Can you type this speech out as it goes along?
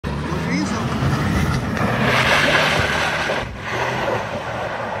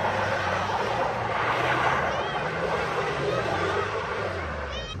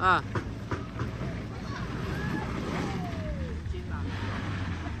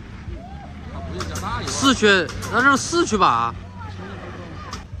4区，那这是4区吧？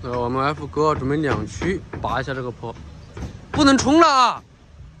我们 F 哥准备2区拔一下这个坡，不能冲了啊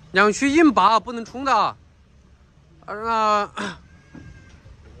！2区硬拔，不能冲的啊！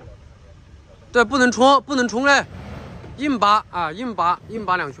对，不能冲，不能冲嘞，硬拔啊，硬拔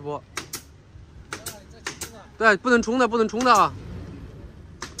2区坡。对，不能冲的，不能冲的啊！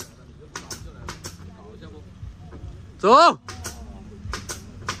走，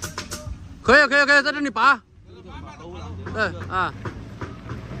可以，在这里拔。对啊。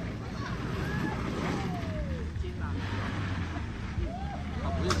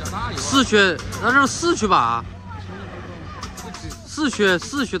4区，那这是4区吧？4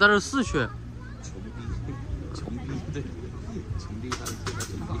区，它是4区。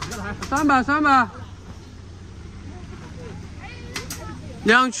300。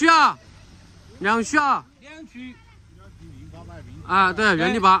2区啊，2区啊。2区。啊，对，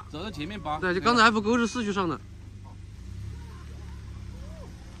原地拔。走到前面拔。对，就刚才 F 勾是4区上的。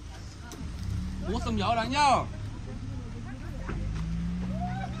我是苗南药。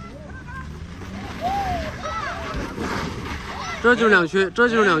这就是2区，这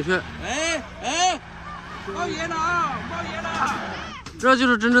就是2区。哎，冒烟了啊！冒烟了！这就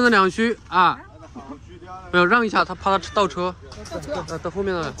是真正的2区啊！没有让一下，他怕他倒车。到后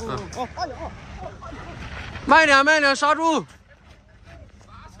面了，慢点，刹住！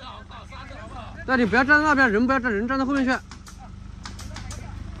那你不要站在那边，人不要站，人站到后面去。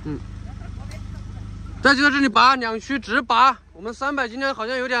再就在这里拔2区，直拔。我们300今天好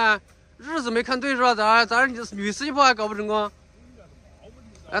像有点日子没看对是吧？咱女司机坡还搞不成功。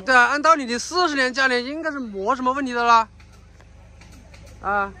对啊，按道理你40年驾龄应该是没什么问题的啦。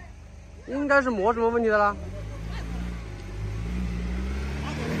应该是没什么问题的啦。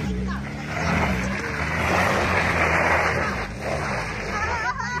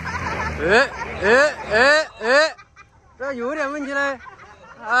这有点问题嘞，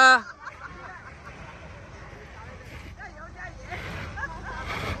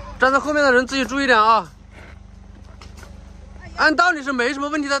站在后面的人自己注意点啊！按道理是没什么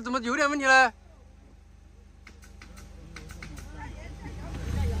问题的，怎么有点问题嘞？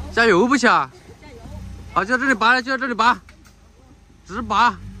加油不起啊！好，就在这里拔，就在这里拔，直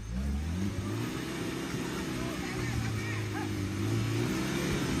拔。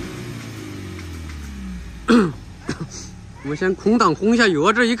我们先空档轰一下油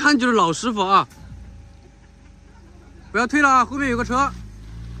啊！这一看就是老师傅啊！不要退了啊，后面有个车。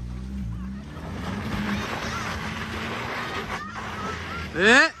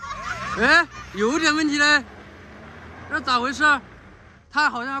有点问题嘞，这咋回事？他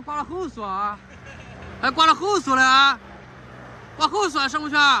好像还挂了后锁啊，还挂了后锁了啊，挂后锁还上不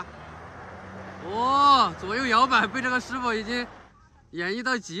去啊？左右摇摆被这个师傅已经演绎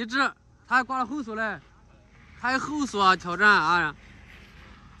到极致，他还挂了后锁嘞，开后锁挑战啊！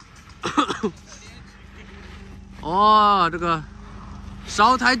这个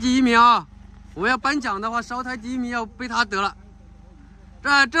烧台第1名啊！我们要颁奖的话，烧台第1名要被他得了。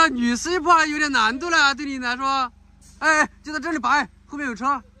这女司机坡有点难度了啊，对你来说。就在这里拔，后面有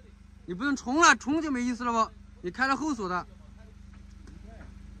车，你不能冲了，冲就没意思了不？你开了后锁的，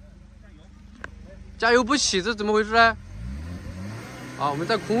加油不起，这怎么回事呢？好，我们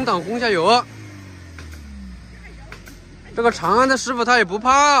在空档轰下油。这个长安的师傅他也不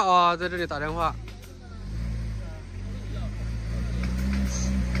怕啊，在这里打电话。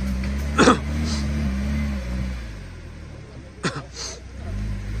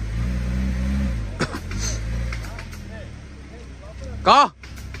搞，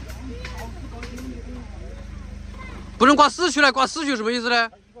不能挂4区了，挂4区什么意思呢？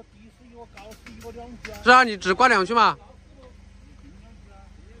是啊，你只挂2区嘛。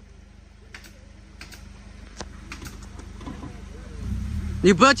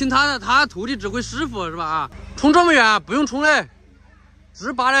你不要听他的，他徒弟指挥师傅是吧？冲这么远不用冲嘞，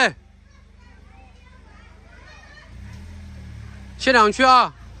直拔嘞。切2区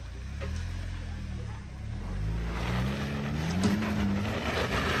啊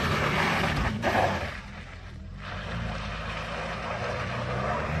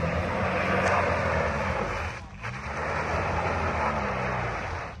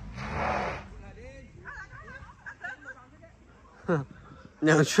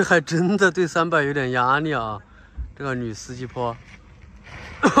！2区还真的对300有点压力啊，这个女司机坡。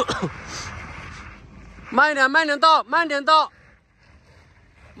慢一点到，慢一点。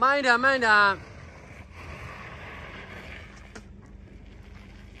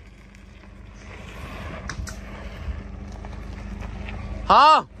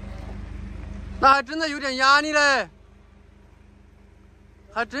好，那还真的有点压力嘞。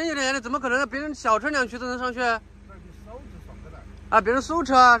还真有点压力，怎么可能呢？别人小车2驱都能上去。啊，别人手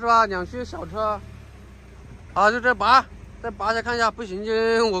车啊，是吧？2驱小车。啊，就这拔，再拔下看一下，不行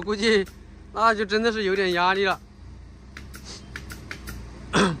就我估计，那就真的是有点压力了。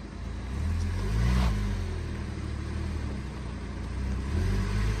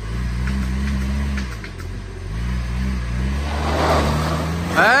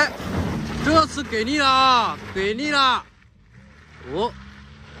哎，这次给力了啊，给力了！哦，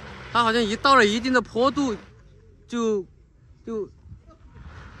它好像一到了一定的坡度，就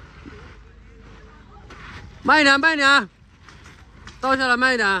慢一点，慢一点，倒下来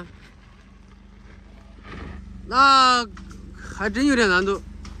慢一点。那还真有点难度。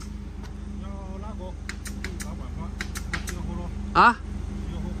要那个打板块，啊？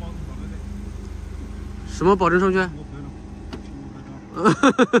什么保证上去？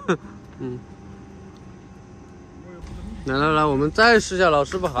嗯。来来来，我们再试一下，老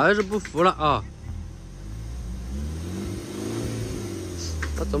师傅还是不服了啊！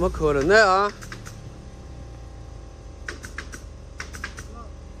那怎么可能呢啊？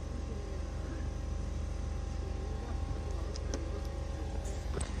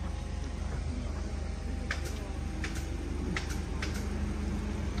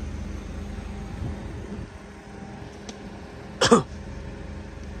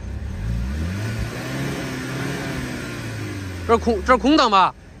这空档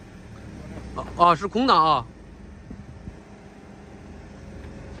吧？哦，是空档啊。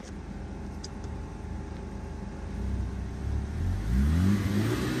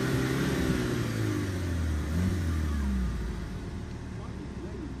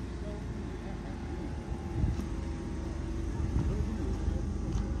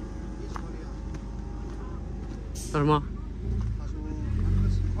叫什么？他说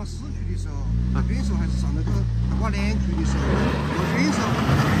他4驱的时候，他变速还是上那个挂2驱的时候，有变速。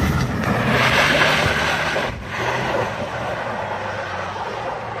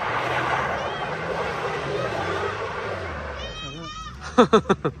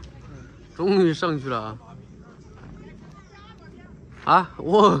终于上去了啊！啊，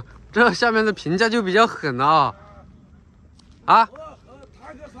我这下面的评价就比较狠了啊！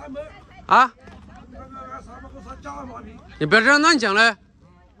啊！你不要这样乱讲嘞，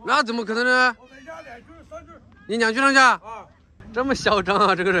那怎么可能呢？你2驱上去啊？这么嚣张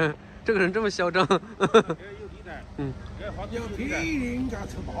啊！这个人这么嚣张。嗯。有批人家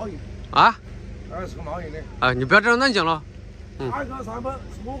抽冒烟。啊？抽冒烟的。啊，你不要这样乱讲了。他个3分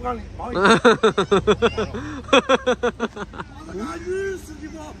是我干的，冒烟。那女司机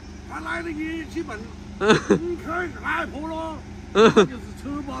不，他来了一起笨，你开太破了，就是丑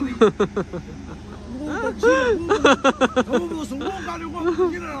八的。我不是我干的，我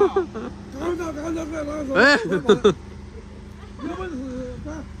不起来了。看到那个。哎。有本事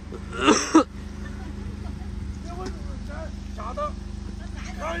下到，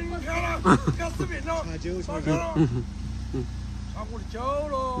看了，搞视频了，上车了，上我的酒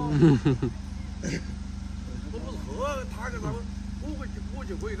了。我不是喝，他个啥，我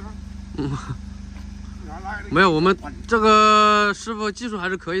就可以干。没有，我们这个师傅技术还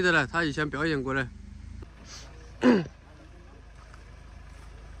是可以的嘞，他以前表演过嘞。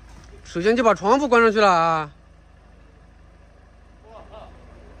首先就把窗户关上去了啊。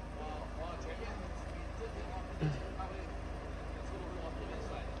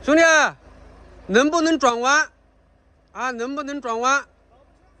兄弟，能不能转弯？啊，能不能转弯？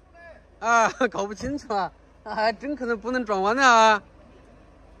啊，搞不清楚啊，还真可能不能转弯的啊。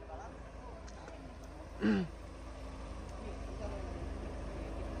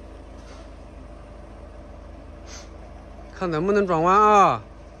看能不能转弯啊？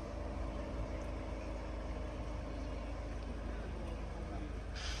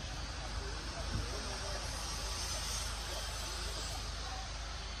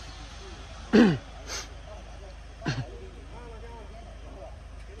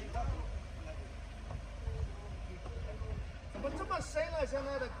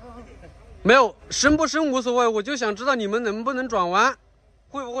没有深不深无所谓，我就想知道你们能不能转弯，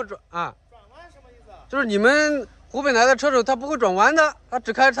会不会转啊？转弯什么意思？就是你们湖北来的车手他不会转弯的，他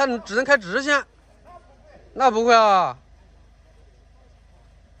只能开直线。那不会啊？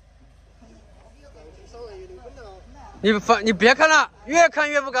你别看了，越看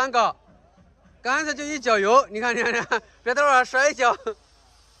越不敢搞。刚才就一脚油，你看，别待会儿摔一跤。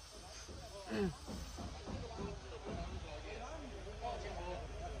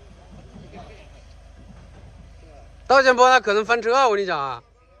道前坡他可能翻车啊！我跟你讲啊，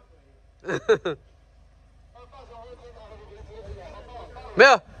没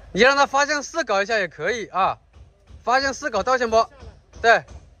有，你让他发向4搞一下也可以啊，发向4搞道前坡，对，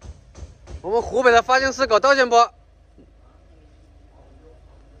我们湖北的发型师搞道线坡，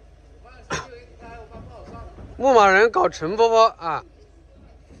牧马人搞陈坡坡啊。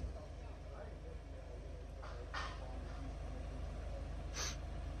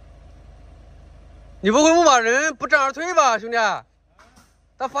你不会牧马人不战而退吧，兄弟？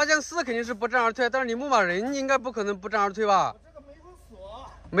他发现4肯定是不战而退，但是你牧马人应该不可能不战而退吧？这个没有锁，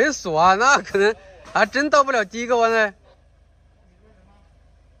没锁啊，那可能还真到不了第一个弯呢。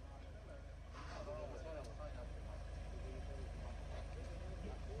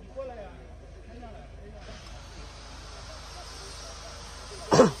你过来呀，开下来，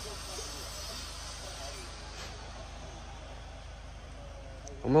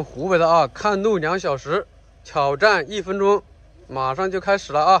我们湖北的啊，看路2小时，挑战1分钟，马上就开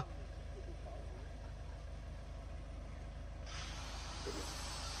始了啊！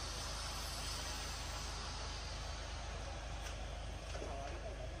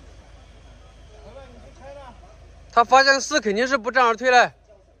他发现4肯定是不战而退嘞。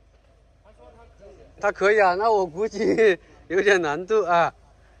他可以啊，那我估计有点难度啊，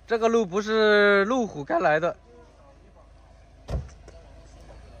这个路不是路虎该来的。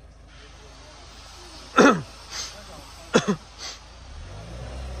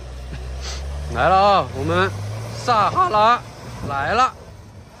来了啊，我们撒哈拉来了。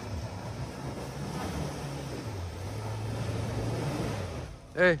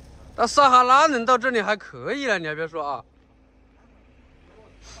哎，那撒哈拉能到这里还可以了，你还别说啊。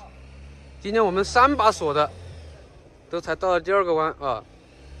今天我们3把锁的，都才到了第2个弯啊。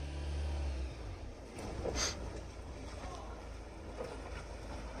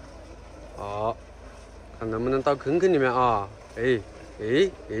好，看能不能到坑坑里面啊？哎，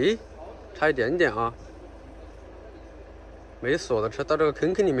差一点点啊。没锁的车到这个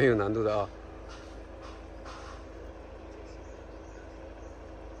坑坑里面有难度的啊。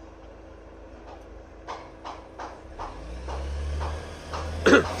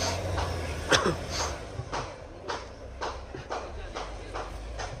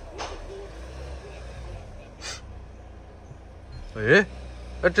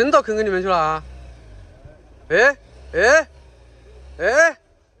哎，真到坑坑里面去了啊！哎，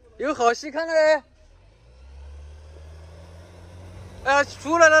有好戏看了嘞！哎，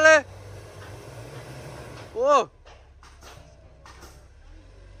出来了嘞！哦，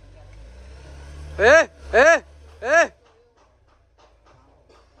哎，哎，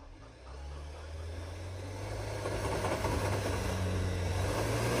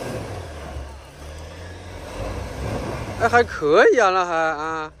还可以啊，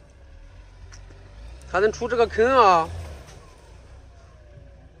那还能出这个坑啊！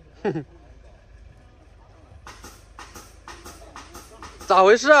哼哼，咋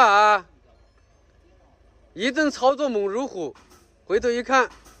回事啊？一顿操作猛如虎，回头一看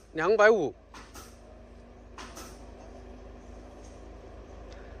250，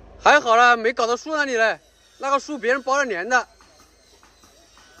还好了，没搞到树那里嘞，那个树别人包了年的。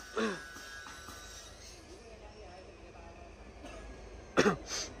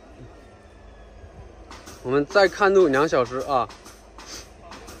我们再看路2小时啊，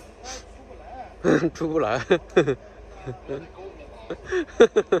出不来，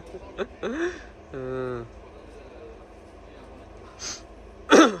嗯，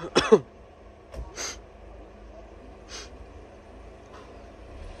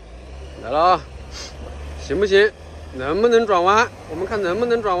来了啊，行不行？能不能转弯？我们看能不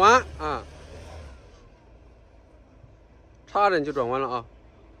能转弯啊？差点就转弯了啊！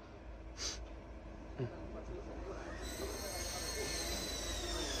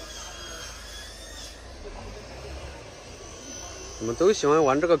我们都喜欢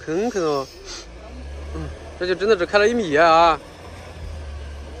玩这个坑坑哦。这就真的只开了1米啊！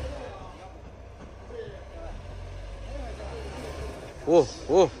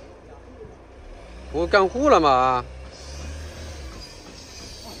我干护了嘛？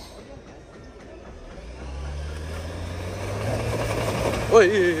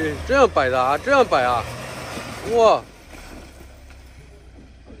喂，这样摆的啊？这样摆啊？哇，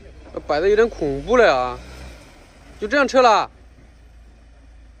摆的有点恐怖了啊！就这样撤了？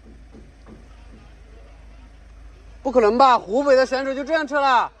不可能吧？湖北的选手就这样撤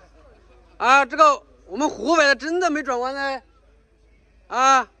了？啊，这个我们湖北的真的没转弯呢？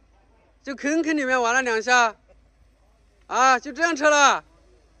啊，就坑坑里面玩了2下，啊，就这样撤了？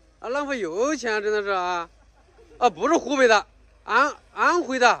啊，浪费油钱啊，真的是啊！啊，不是湖北的。安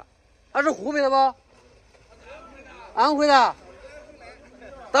徽的，他是湖北的不？安徽的，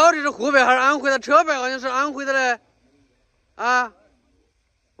到底是湖北还是安徽的？车牌好像是安徽的嘞。啊，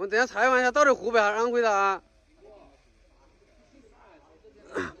我等下采访一下，到底湖北还是安徽的啊？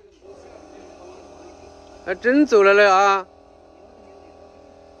还真走了嘞啊！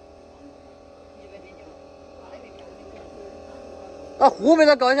啊，湖北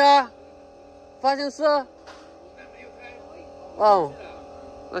的搞一下，发现是。哦，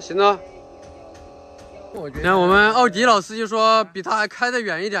那行了。你看我们奥迪老司机说比他还开得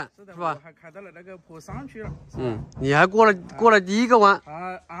远一点，是吧？还开到了那个坡上去了。你还过了第一个弯。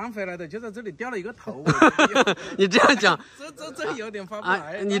啊，按回来的就在这里掉了一个头。你这样讲，这有点发不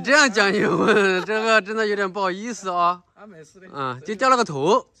来。你这样讲有这个真的有点不好意思啊。啊，没事的。就掉了个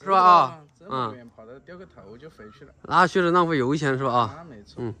头，是吧？啊。这么远跑到掉个头就回去了。那确实浪费油钱，是吧？啊，没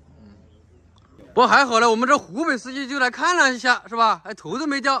错。不过还好了，我们这湖北司机就来看了一下，是吧？还头都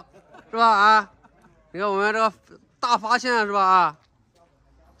没掉，是吧？啊，你看我们这个大发现，是吧？啊，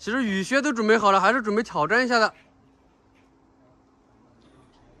其实雨靴都准备好了，还是准备挑战一下的。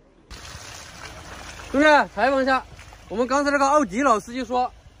兄弟，采访一下，我们刚才这个奥迪老司机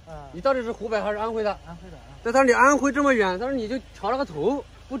说，你到底是湖北还是安徽的？安徽的。对，他说你安徽这么远，他说你就挑了个头，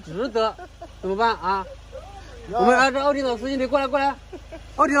不值得，怎么办啊？我们这奥迪老司机，你过来，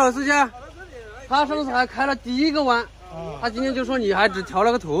奥迪老司机。他上次还开了第一个弯，他今天就说你还只调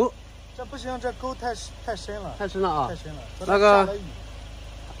了个头，这不行，这沟太深了，太深了啊！太深了，那个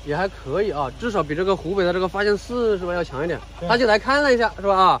也还可以啊，至少比这个湖北的这个发现4是吧要强一点。他就来看了一下，是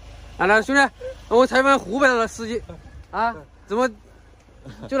吧？啊，来兄弟，我采访湖北的司机，啊，怎么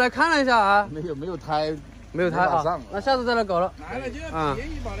就来看了一下啊？没有胎啊，那下次再来搞了。来了就要便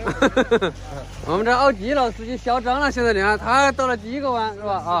宜把了。我们这奥迪老司机嚣张了，现在你看他到了第一个弯，是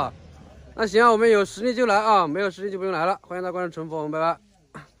吧？啊。那行啊，我们有实力就来啊，没有实力就不用来了。欢迎大家关注陈佛，我们拜拜。